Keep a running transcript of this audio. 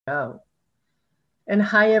Go. And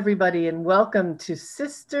hi, everybody, and welcome to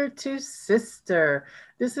Sister to Sister.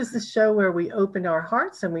 This is the show where we open our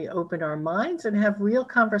hearts and we open our minds and have real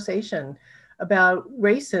conversation about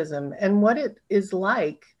racism and what it is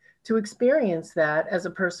like to experience that as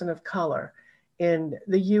a person of color in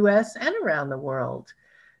the US and around the world.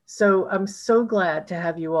 So I'm so glad to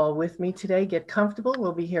have you all with me today. Get comfortable.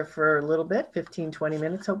 We'll be here for a little bit, 15, 20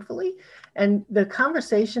 minutes, hopefully. And the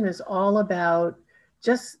conversation is all about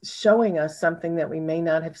just showing us something that we may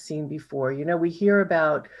not have seen before. You know, we hear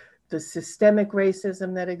about the systemic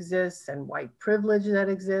racism that exists and white privilege that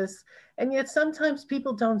exists, and yet sometimes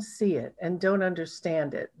people don't see it and don't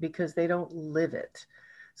understand it because they don't live it.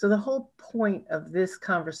 So the whole point of this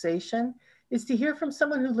conversation is to hear from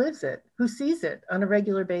someone who lives it, who sees it on a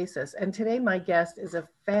regular basis. And today, my guest is a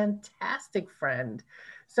fantastic friend,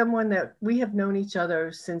 someone that we have known each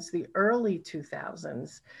other since the early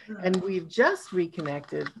 2000s. And we've just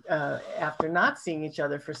reconnected after not seeing each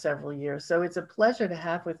other for several years. So it's a pleasure to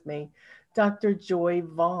have with me Dr. Joy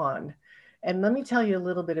Vaughn. And let me tell you a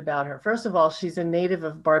little bit about her. First of all, she's a native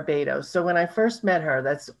of Barbados. So when I first met her,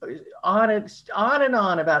 that's on and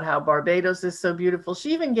on about how Barbados is so beautiful.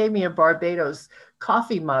 She even gave me a Barbados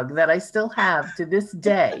coffee mug that I still have to this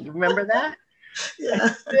day. You remember that? I Yeah.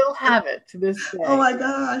 still have it to this Oh day. my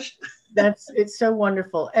gosh. It's so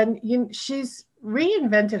wonderful. And she's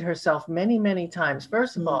reinvented herself many, many times.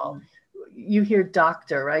 First of all, Mm, you hear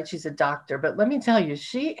doctor, right? She's a doctor, but let me tell you,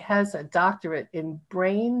 she has a doctorate in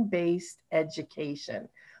brain-based education.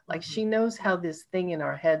 Like mhm, she knows how this thing in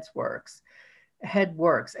our head works.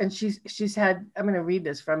 And she's had, I'm going to read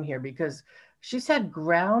this from here because she's had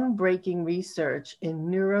groundbreaking research in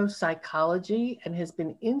neuropsychology and has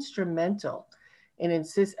been instrumental in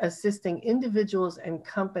assisting individuals and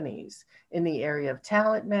companies in the area of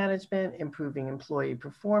talent management, improving employee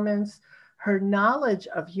performance. Her knowledge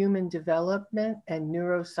of human development and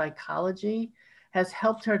neuropsychology has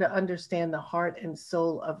helped her to understand the heart and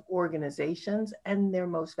soul of organizations and their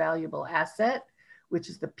most valuable asset, which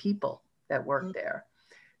is the people that work mm. there.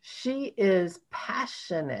 She is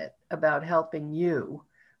passionate about helping you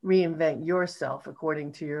reinvent yourself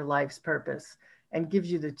according to your life's purpose and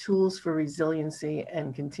gives you the tools for resiliency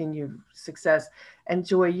and continued success. And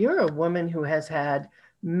Joy, you're a woman who has had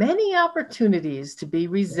many opportunities to be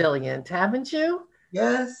resilient, haven't you?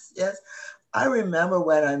 Yes, yes. I remember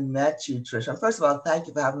when I met you, Trisha. First of all, thank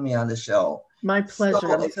you for having me on the show. My pleasure.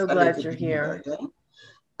 So I'm so excited glad to you're be here. here. Okay?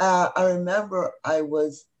 I remember I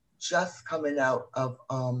was just coming out of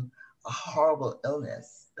a horrible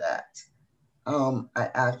illness that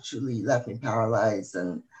I actually left me paralyzed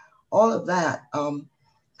and all of that.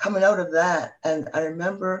 Coming out of that, and I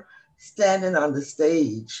remember standing on the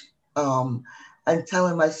stage and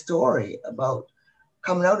telling my story about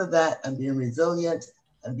coming out of that and being resilient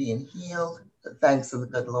and being healed, thanks to the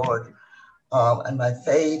good Lord, and my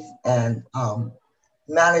faith and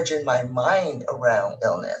managing my mind around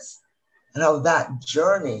illness, and how that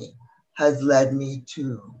journey has led me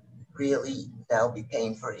to really now be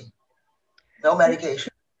pain free, no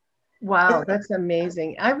medication. Wow, that's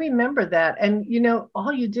amazing. I remember that. And you know,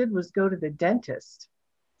 all you did was go to the dentist.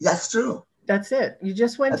 That's true. That's it. You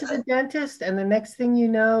just went to That's the it. dentist, and the next thing you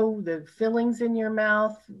know, the fillings in your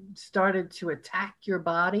mouth started to attack your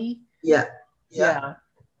body. Yeah, yeah. Yeah.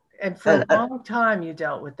 And for a And long time, you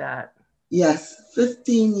dealt with that. yes,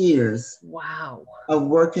 15 years Wow. of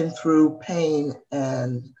working through pain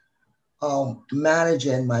and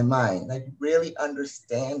managing my mind, like really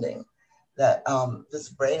understanding that this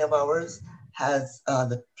brain of ours has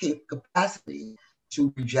the capacity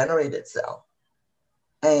to regenerate itself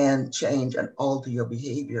and change and alter your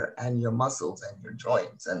behavior and your muscles and your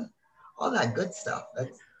joints and all that good stuff.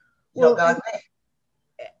 That's, Well, God and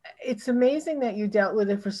made. it's amazing that you dealt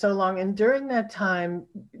with it for so long. And during that time,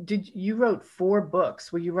 did you wrote 4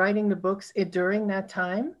 books? Were you writing the books during that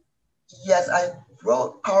time? Yes, I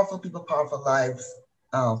wrote Powerful People, Powerful Lives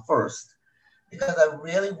first because I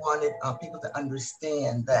really wanted people to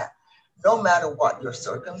understand that no matter what your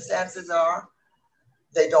circumstances are,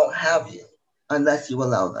 they don't have you unless you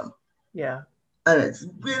allow them. Yeah. And it's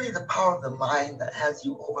really the power of the mind that has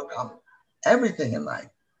you overcome everything in life,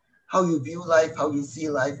 how you view life, how you see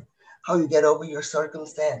life, how you get over your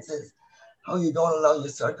circumstances, how you don't allow your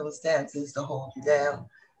circumstances to hold you down.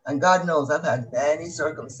 And God knows I've had many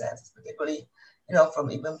circumstances, particularly, from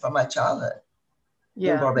even from my childhood in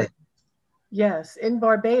Yeah. Barbados. Yes. In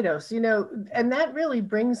Barbados, you know, and that really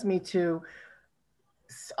brings me to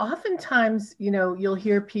oftentimes, you know, you'll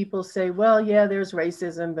hear people say, well, yeah, there's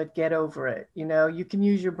racism, but get over it. You know, you can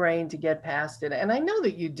use your brain to get past it. And I know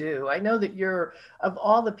that you do. I know that you're, of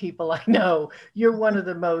all the people I know, you're one of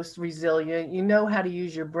the most resilient. You know how to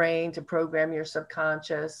use your brain to program your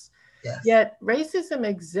subconscious. Yes, Yet racism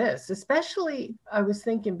exists, especially I was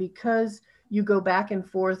thinking because you go back and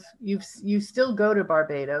forth, you still go to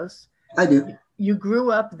Barbados, I do. you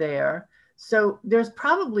grew up there. So there's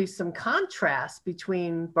probably some contrast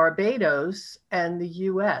between Barbados and the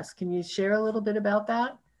US. Can you share a little bit about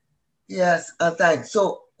that? Yes, thanks.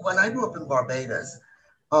 So when I grew up in Barbados,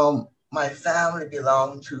 my family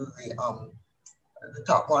belonged to the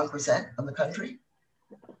top 1% of the country.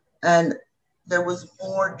 And there was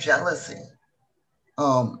more jealousy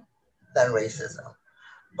um, than racism.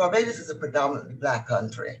 Barbados is a predominantly Black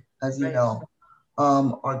country, as you Right. know.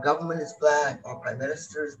 Our government is Black, our prime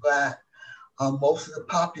minister is Black, most of the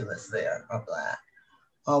populace there are Black.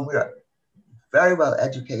 We are very well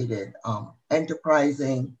educated,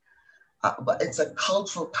 enterprising, but it's a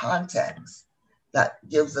cultural context that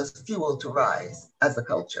gives us fuel to rise as a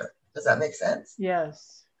culture. Does that make sense?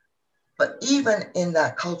 Yes. But even in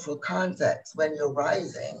that cultural context, when you're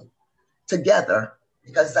rising together,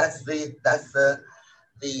 because that's the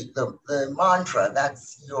mantra,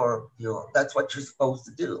 that's what you're supposed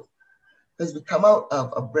to do. Because we come out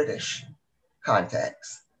of a British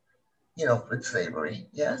context, with slavery,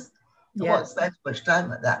 yes. I won't Yes. spend much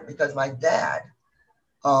time on that because my dad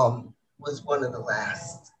was one of the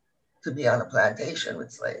last to be on a plantation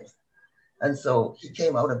with slaves. And so he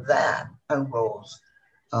came out of that and rose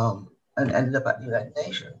and ended up at the United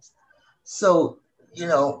Nations. So,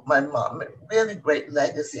 my mom, really great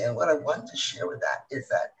legacy. And what I want to share with that is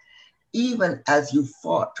that even as you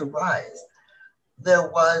fought to rise, there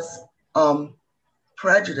was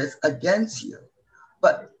prejudice against you.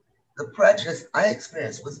 But the prejudice I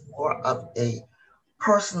experienced was more of a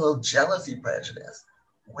personal jealousy prejudice,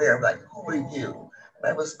 where like, who are you?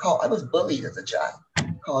 I was bullied as a child,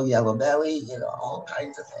 called yellow belly, all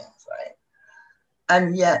kinds of things, right?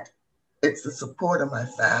 And yet it's the support of my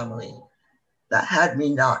family that had me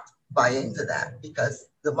not buy into that because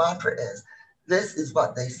the mantra is, this is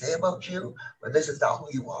what they say about you, but this is not who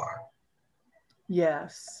you are.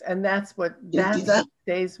 Yes. And You see that's what that?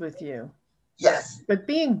 stays with you. Yes. But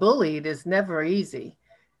being bullied is never easy.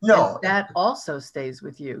 And No, that also stays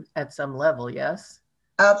with you at some level, yes?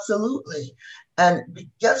 absolutely. And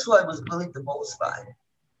guess who I was bullied the most by?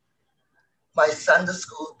 My Sunday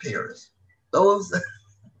school peers. Those that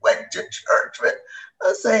went to church with. I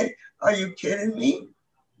was saying, are you kidding me?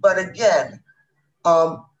 But again,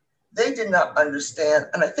 um, they did not understand,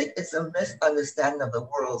 and I think it's a misunderstanding of the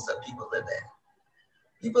worlds that people live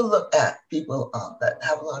in. People look at people that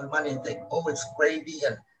have a lot of money and think, oh, it's gravy,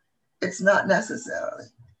 and it's not necessarily.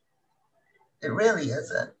 It really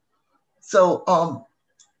isn't. So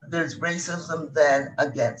there's racism then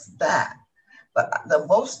against that. But the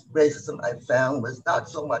most racism I found was not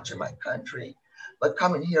so much in my country, but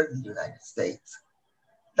coming here to the United States.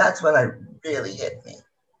 That's when it really hit me.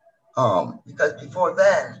 Because before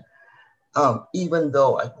then, even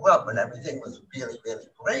though I grew up and everything was really, really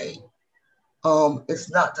great, it's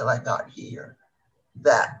not till I got here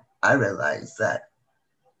that I realized that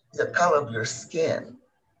the color of your skin,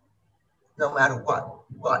 no matter what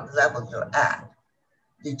level you're at,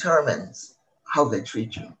 determines how they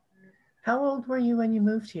treat you. How old were you when you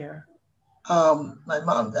moved here? My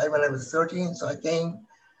mom died when I was 13, so I came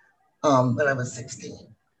when I was 16.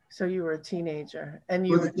 So you were a teenager and I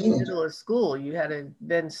you was were a in the teenager. middle of school. You had to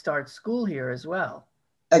then start school here as well.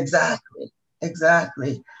 Exactly,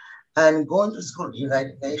 exactly. And going to school at the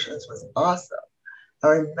United Nations was awesome. I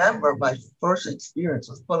remember my first experience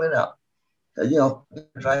was pulling up,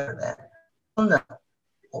 driver there, pulling up,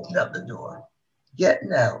 opened up the door,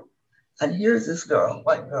 getting out, and here's this girl,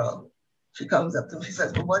 white girl. She comes up to me, she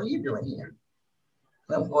says, well, what are you doing here?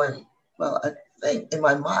 And I'm going, well, I think in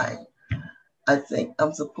my mind, I think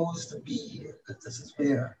I'm supposed to be here because this is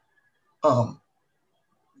where, um,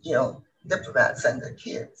 diplomats send their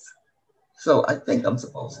kids. So I think I'm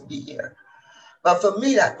supposed to be here. But for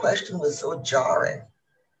me, that question was so jarring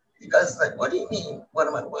because, like, what do you mean? Why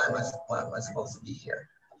am I supposed to be here?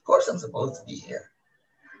 Of course, I'm supposed to be here.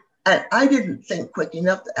 And I didn't think quick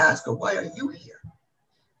enough to ask her, why are you here?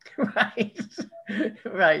 Right.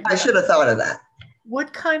 Right. I should have thought of that.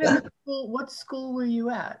 What kind of Yeah. school, what school were you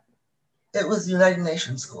at? It was the United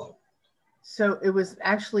Nations School. So it was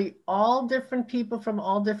actually all different people from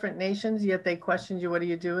all different nations, yet they questioned you, what are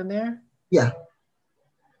you doing there? Yeah.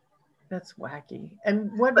 That's wacky.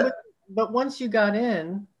 And what would, But but once you got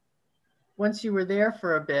in, once you were there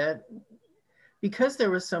for a bit, because there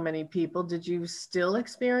were so many people, did you still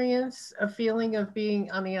experience a feeling of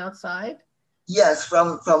being on the outside? Yes,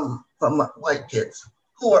 from white kids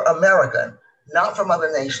who are American, not from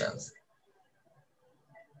other nations.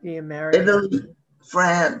 The American. Italy,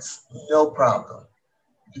 France, no problem.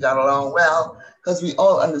 We got along well because we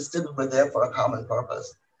all understood we were there for a common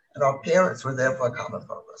purpose, and our parents were there for a common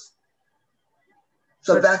purpose.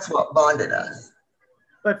 So that's what bonded us.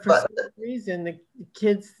 But for some reason, the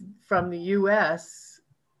kids from the US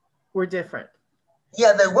were different.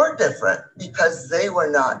 Yeah, they were different because they were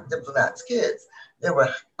not diplomats' kids. They were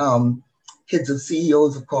kids of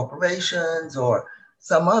CEOs of corporations or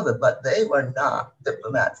some other, but they were not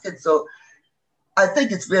diplomats' kids. So I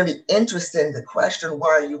think it's really interesting to question, why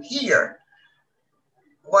are you here?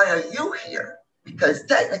 Why are you here? Because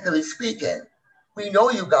technically speaking, we know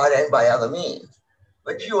you got in by other means,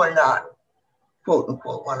 but you are not, quote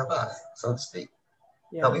unquote, one of us, so to speak.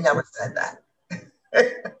 Yeah. No, we never said that.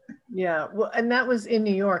 Yeah, well, and that was in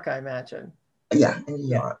New York, I imagine. Yeah, in New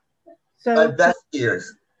York. So my best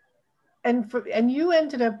years. And you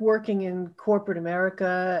ended up working in corporate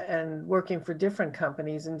America and working for different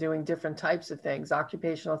companies and doing different types of things,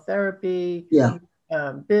 occupational therapy, yeah,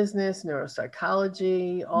 business,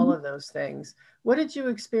 neuropsychology, all of those things. What did you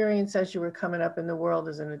experience as you were coming up in the world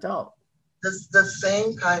as an adult? The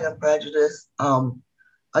same kind of prejudice,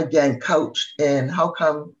 again, couched in how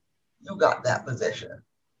come you got that position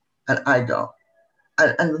and I don't.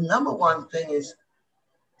 And the number one thing is,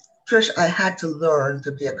 Trish, I had to learn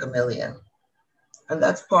to be a chameleon. And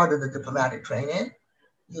that's part of the diplomatic training.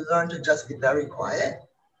 You learn to just be very quiet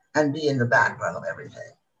and be in the background of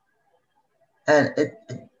everything. And it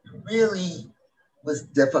really was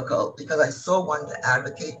difficult because I so wanted to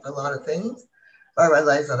advocate for a lot of things, but I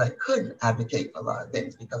realized that I couldn't advocate for a lot of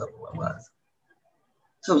things because of who I was.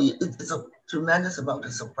 So it's a tremendous amount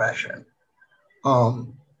of suppression.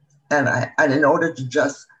 And in order to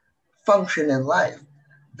just function in life,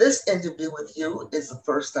 this interview with you is the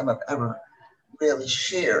first time I've ever really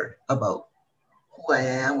shared about who I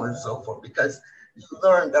am and so forth, because you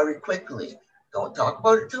learn very quickly. Don't talk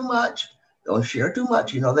about it too much. Don't share too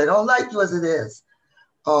much. You know, they don't like you as it is.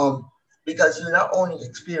 Because you not only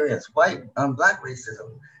experience white on black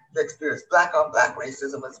racism, you experience black on black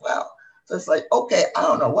racism as well. So it's like, okay, I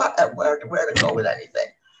don't know where to go with anything.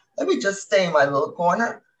 Let me just stay in my little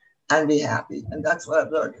corner and be happy. And that's what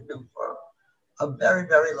I've learned to do for a very,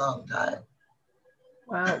 very long time.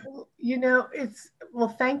 Wow. You know, well,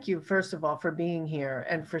 thank you, first of all, for being here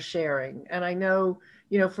and for sharing. And I know,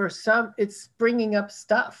 you know, for some, it's bringing up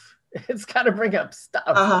stuff. It's got to bring up stuff.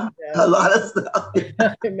 You know? A lot of stuff.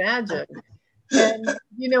 Imagine. And,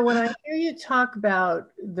 you know, when I hear you talk about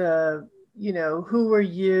you know, who are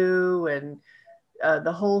you and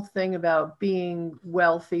the whole thing about being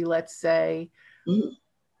wealthy, let's say. Mm-hmm.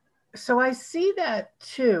 So I see that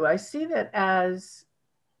too. I see that as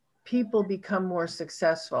people become more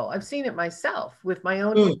successful. I've seen it myself with my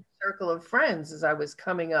own circle of friends as I was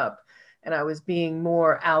coming up and I was being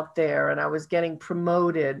more out there and I was getting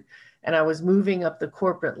promoted and I was moving up the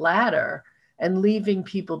corporate ladder and leaving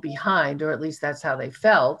people behind, or at least that's how they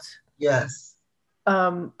felt. Yes.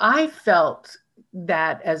 I felt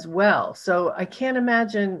that as well. So I can't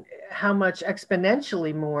imagine how much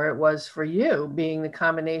exponentially more it was for you, being the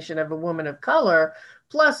combination of a woman of color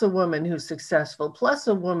plus a woman who's successful, plus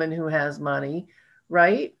a woman who has money,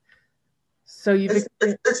 right? So it's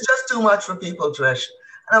just too much for people, Trish.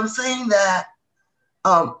 And I'm saying that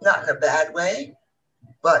not in a bad way,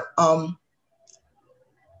 but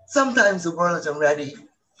sometimes the world isn't ready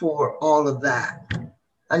for all of that.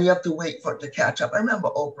 And you have to wait for it to catch up. I remember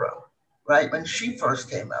Oprah, right? When she first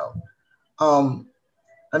came out,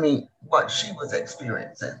 I mean, what she was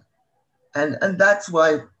experiencing. And that's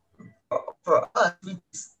why for us, we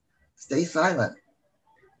stay silent.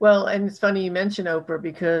 Well, and it's funny you mention Oprah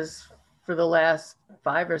because for the last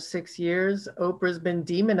 5 or 6 years, Oprah's been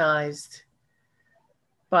demonized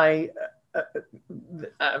by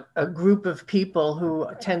a group of people who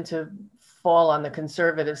tend to fall on the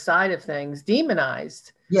conservative side of things,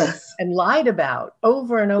 demonized. Yes. And lied about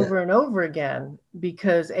over and over and over again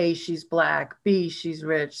because A, she's black, B, she's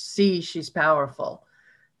rich, C, she's powerful,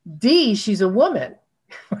 D, she's a woman.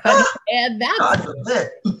 Right? And that's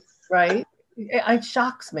right. It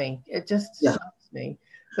shocks me. It just shocks me.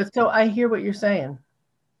 But so I hear what you're saying.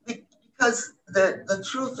 Because the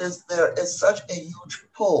truth is there is such a huge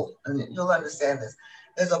pull, and you'll understand this.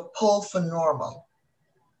 There's a pull for normal.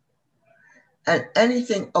 And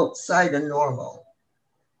anything outside of normal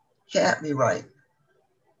can't be right.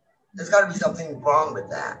 There's got to be something wrong with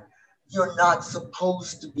that. You're not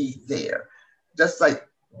supposed to be there. Just like,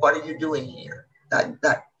 what are you doing here?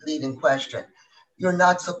 that leading question. You're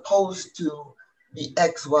not supposed to be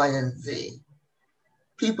X, Y, and Z.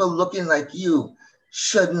 People looking like you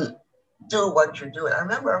shouldn't do what you're doing. I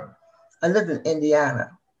remember I lived in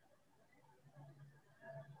Indiana.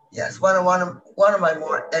 Yes, one of my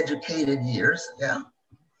more educated years. Yeah.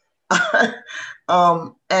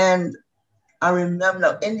 And I remember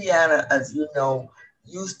now, Indiana, as you know,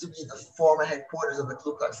 used to be the former headquarters of the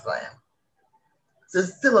Ku Klux Klan. So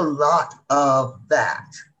there's still a lot of that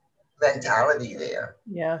mentality there.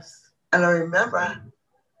 Yes. And I remember,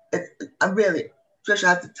 I'm really, Trish, I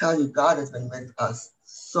have to tell you, God has been with us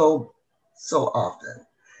so often.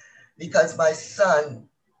 Because my son,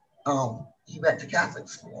 he went to Catholic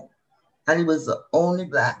school, and he was the only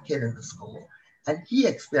Black kid in the school, and he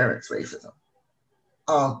experienced racism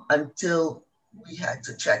until we had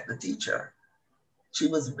to check the teacher. She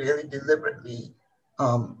was really deliberately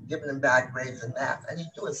giving him bad grades in math, and he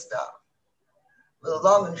knew his stuff. But the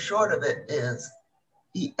long and short of it is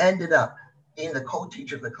he ended up being the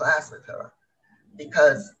co-teacher of the class with her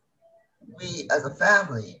because we as a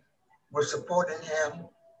family were supporting him.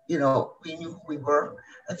 You know, we knew who we were.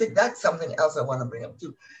 I think that's something else I want to bring up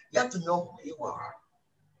too. You have to know who you are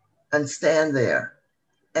and stand there.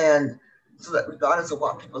 And so that regardless of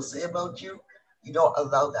what people say about you, you don't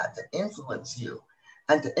allow that to influence you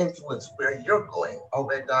and to influence where you're going or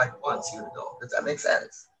where God wants you to go. Does that make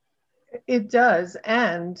sense? It does.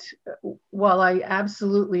 And while I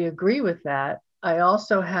absolutely agree with that, I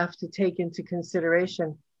also have to take into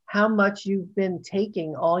consideration how much you've been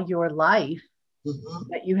taking all your life,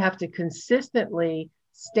 that you have to consistently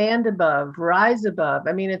stand above, rise above.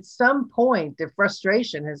 I mean, at some point, the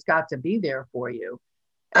frustration has got to be there for you.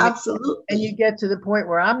 And Absolutely. And you get to the point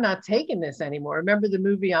where I'm not taking this anymore. Remember the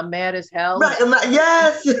movie I'm Mad as Hell? Right.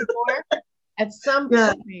 Yes. At some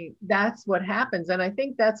point, that's what happens. And I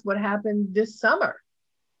think that's what happened this summer.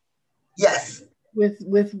 Yes. With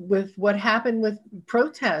what happened with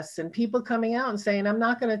protests and people coming out and saying, I'm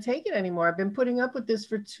not going to take it anymore. I've been putting up with this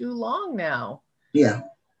for too long now. Yeah.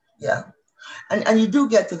 Yeah. And you do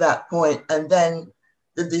get to that point, and then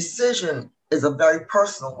the decision is a very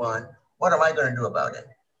personal one. What am I going to do about it?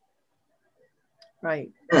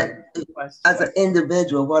 Right. As an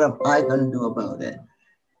individual, what am I going to do about it?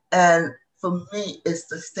 And for me, it's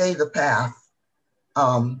to stay the path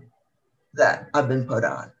that I've been put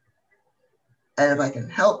on. And if I can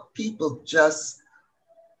help people just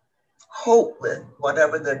cope with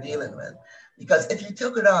whatever they're dealing with. Because if you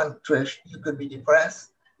took it on, Trish, you could be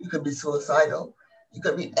depressed, you could be suicidal, you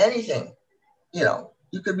could be anything, you know,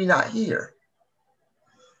 you could be not here.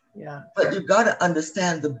 Yeah. But you've got to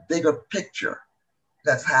understand the bigger picture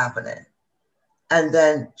that's happening and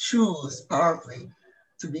then choose powerfully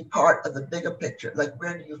to be part of the bigger picture. Like,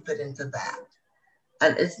 where do you fit into that?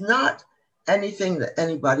 And it's not anything that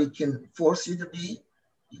anybody can force you to be.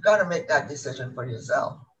 You got to make that decision for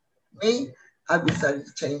yourself. Me, I've decided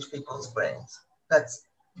to change people's brains. That's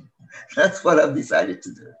what I've decided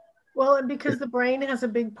to do. Well, and because the brain has a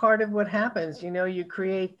big part of what happens, you know, you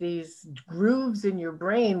create these grooves in your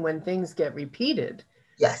brain when things get repeated.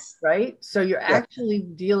 Yes. Right? So you're actually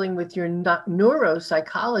dealing with your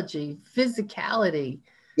neuropsychology, physicality.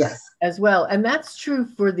 Yes. As well. And that's true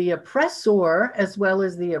for the oppressor as well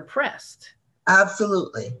as the oppressed.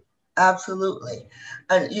 Absolutely. Absolutely.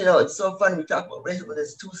 And, you know, it's so funny. We talk about racism, but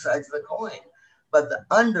there's two sides of the coin. But the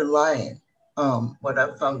underlying, what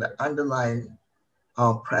I've found, the underlying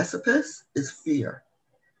precipice is fear.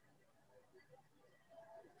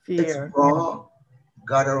 It's raw,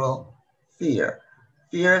 guttural fear.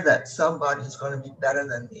 Fear that somebody is going to be better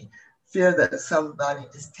than me. Fear that somebody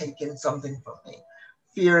is taking something from me.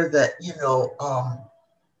 Fear that, you know,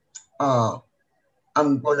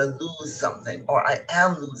 I'm going to lose something, or I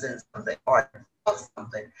am losing something, or I lost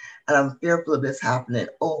something. And I'm fearful of this happening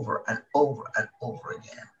over and over and over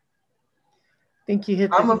again. I think you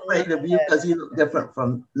hit I'm afraid of you because you look different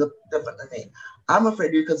than me. I'm afraid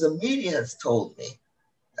of you because the media has told me,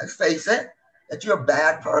 let's face it, that you're a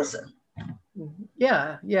bad person.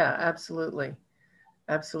 Yeah, absolutely.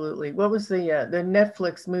 Absolutely. What was the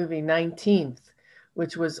Netflix movie 19th,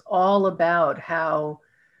 which was all about how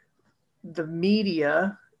the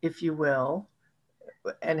media, if you will,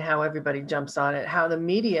 and how everybody jumps on it, how the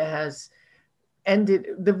media has ended.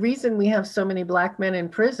 The reason we have so many Black men in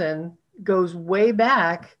prison goes way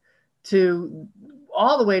back to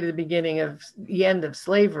all the way to the beginning of the end of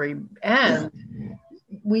slavery. And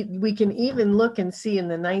we can even look and see in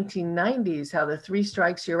the 1990s how the 3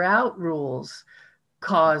 strikes you're out rules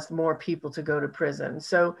caused more people to go to prison.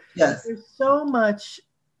 So there's so much,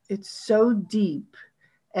 it's so deep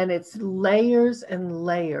And it's layers and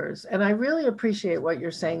layers. And I really appreciate what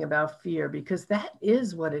you're saying about fear, because that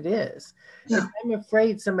is what it is. It's, Yeah. I'm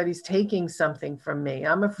afraid somebody's taking something from me.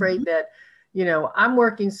 I'm afraid Mhm. that, I'm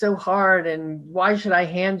working so hard and why should I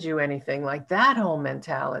hand you anything, like that whole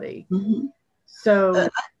mentality. Mhm. And So,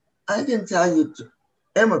 I can tell you,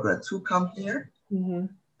 immigrants who come here, mhm,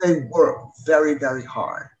 they work very, very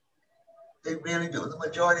hard. They really do. The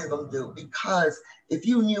majority of them do, because if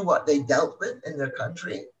you knew what they dealt with in their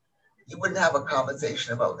country, you wouldn't have a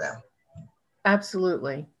conversation about them.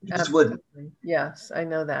 absolutely. You just wouldn't. Absolutely. Yes, I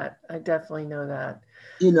know that. I definitely know that.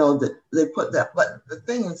 That they put that. But the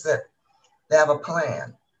thing is that they have a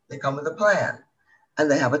plan. They come with a plan, and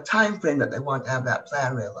they have a time frame that they want to have that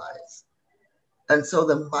plan realized. And so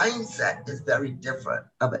the mindset is very different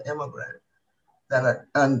of an immigrant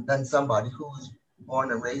than somebody who's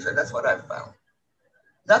born and raised. And that's what I've found.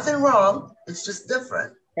 Nothing wrong. It's just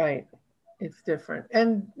different. Right. It's different.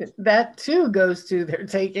 And that too goes to they're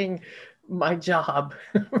taking my job,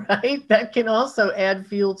 right? That can also add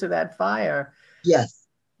fuel to that fire. Yes.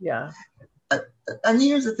 Yeah. Uh, and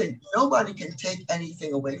here's the thing: nobody can take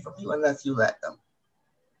anything away from you unless you let them.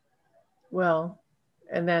 Well,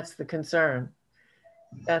 and that's the concern.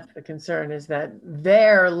 That's the concern, is that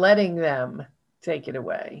they're letting them take it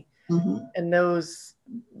away. Mm-hmm. And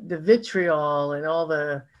the vitriol and all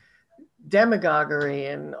the demagoguery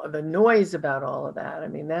and the noise about all of that. I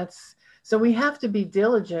mean, so we have to be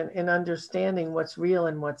diligent in understanding what's real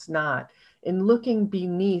and what's not, in looking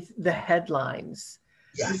beneath the headlines.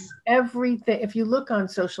 Yes. Everything, if you look on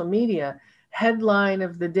social media, headline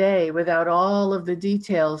of the day without all of the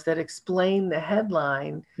details that explain the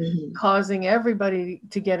headline, Mm-hmm. causing everybody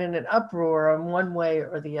to get in an uproar on one way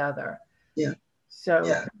or the other. Yeah. So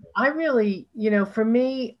Yeah. I really, for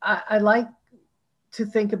me, I like to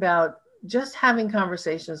think about just having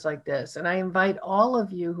conversations like this. And I invite all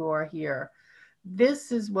of you who are here.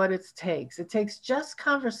 This is what it takes. It takes just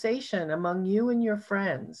conversation among you and your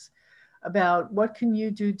friends about what can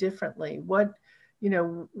you do differently?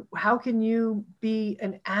 How can you be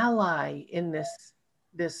an ally in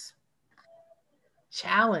this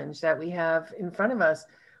challenge that we have in front of us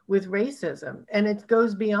with racism? And it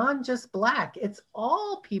goes beyond just Black. It's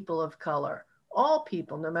all people of color, all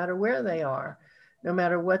people, no matter where they are, no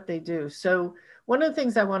matter what they do. So one of the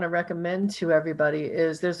things I want to recommend to everybody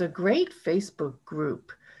is there's a great Facebook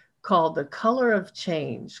group called The Color of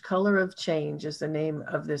Change. Color of Change is the name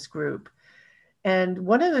of this group. And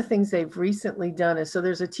one of the things they've recently done is, so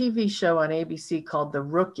there's a TV show on ABC called The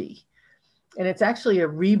Rookie, and it's actually a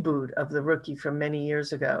reboot of The Rookie from many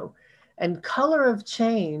years ago. And Color of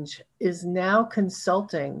Change is now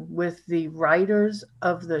consulting with the writers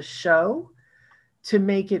of the show to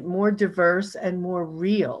make it more diverse and more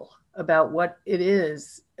real about what it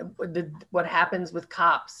is, what happens with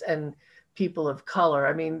cops and people of color.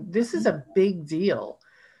 I mean, this is a big deal.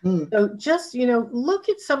 Mm. So just, look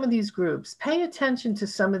at some of these groups, pay attention to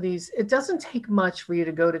some of these. It doesn't take much for you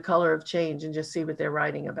to go to Color of Change and just see what they're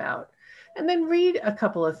writing about. And then read a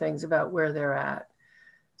couple of things about where they're at.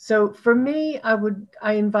 So for me,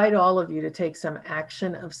 I invite all of you to take some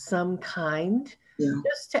action of some kind, Yeah.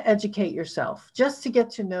 just to educate yourself, just to get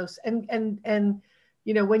to know, and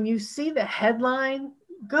when you see the headline,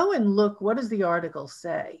 go and look, what does the article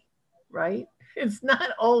say, right? It's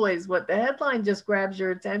not always what the headline just grabs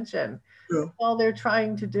your attention. True. All they're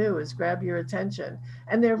trying to do is grab your attention,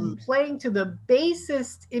 and they're Mm. playing to the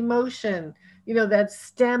basest emotion. That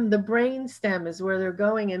stem, the brain stem, is where they're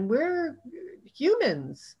going, and we're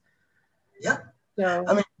humans. Yeah. I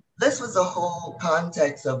So mean, this was the whole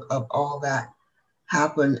context of all that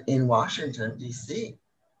happened in Washington, D.C.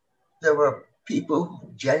 There were people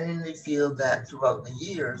who genuinely feel that throughout the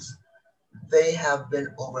years, they have been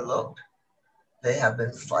overlooked, they have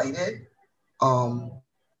been slighted, um,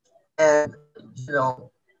 and, you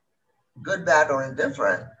know, good, bad, or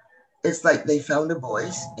indifferent, it's like they found a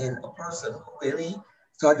voice in a person who really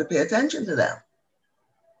started to pay attention to them.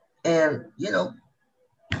 And,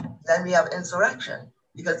 then we have insurrection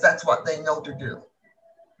because that's what they know to do.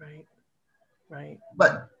 right, right.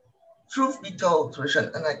 But truth be told,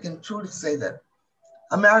 Trisha, and I can truly say that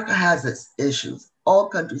America has its issues. All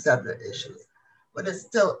countries have their issues, but it's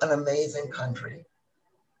still an amazing country.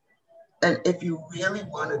 And if you really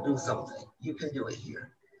want to do something, you can do it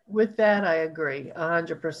here. With that, I agree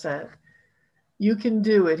 100%. You can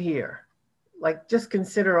do it here. Like, just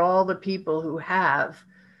consider all the people who have,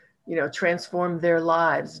 transformed their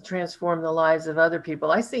lives, transformed the lives of other people.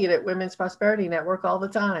 I see it at Women's Prosperity Network all the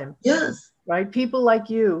time, Yes. right? People like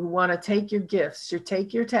you who want to take your gifts,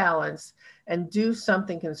 take your talents, and do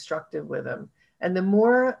something constructive with them. And the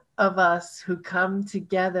more of us who come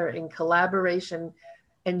together in collaboration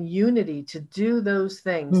and unity to do those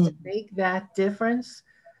things, to make that difference,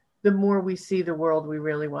 the more we see the world we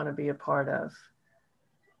really want to be a part of.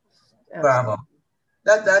 Bravo.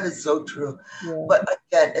 That is so true. Yeah. But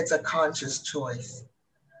again, it's a conscious choice.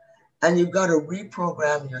 And you've got to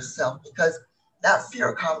reprogram yourself, because that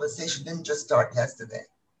fear conversation didn't just start yesterday.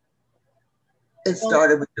 It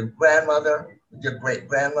started with your grandmother, with your great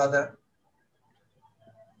grandmother,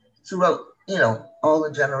 throughout, all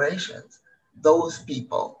the generations, those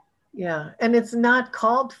people. Yeah, and it's not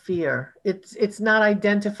called fear. It's not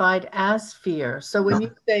identified as fear. So when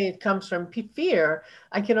you say it comes from fear,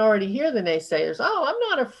 I can already hear the naysayers. Oh, I'm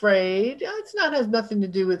not afraid. It's not has nothing to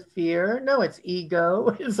do with fear. No, it's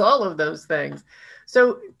ego. It's all of those things.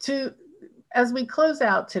 So as we close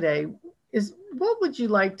out today, what would you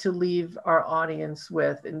like to leave our audience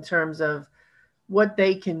with in terms of what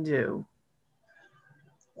they can do?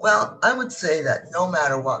 Well, I would say that no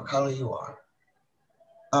matter what color you are,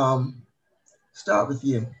 start with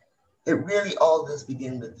you. It really all does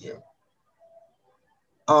begin with you.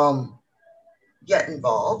 Get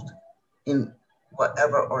involved in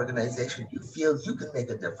whatever organization you feel you can make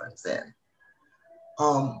a difference in.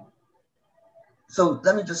 So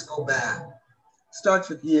let me just go back. Starts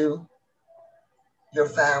with you, your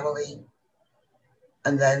family,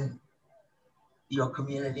 and then your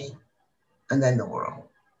community, and then the world.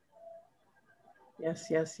 Yes,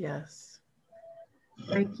 yes, yes.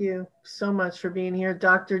 Thank you so much for being here,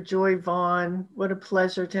 Dr. Joy Vaughn. What a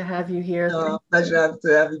pleasure to have you here. Pleasure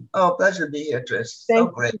to have you. Oh, pleasure to be here, Trish. Thank So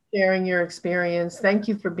great. you for sharing your experience. Thank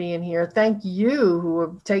you for being here. Thank you who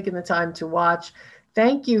have taken the time to watch.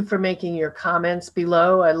 Thank you for making your comments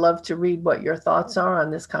below. I love to read what your thoughts are on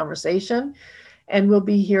this conversation. And we'll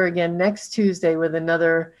be here again next Tuesday with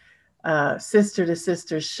another Sister to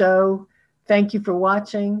Sister show. Thank you for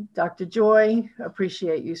watching. Dr. Joy,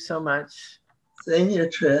 appreciate you so much. Same here,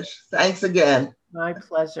 Trish. Thanks again. My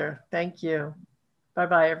pleasure. Thank you.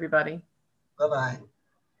 Bye-bye, everybody. Bye-bye.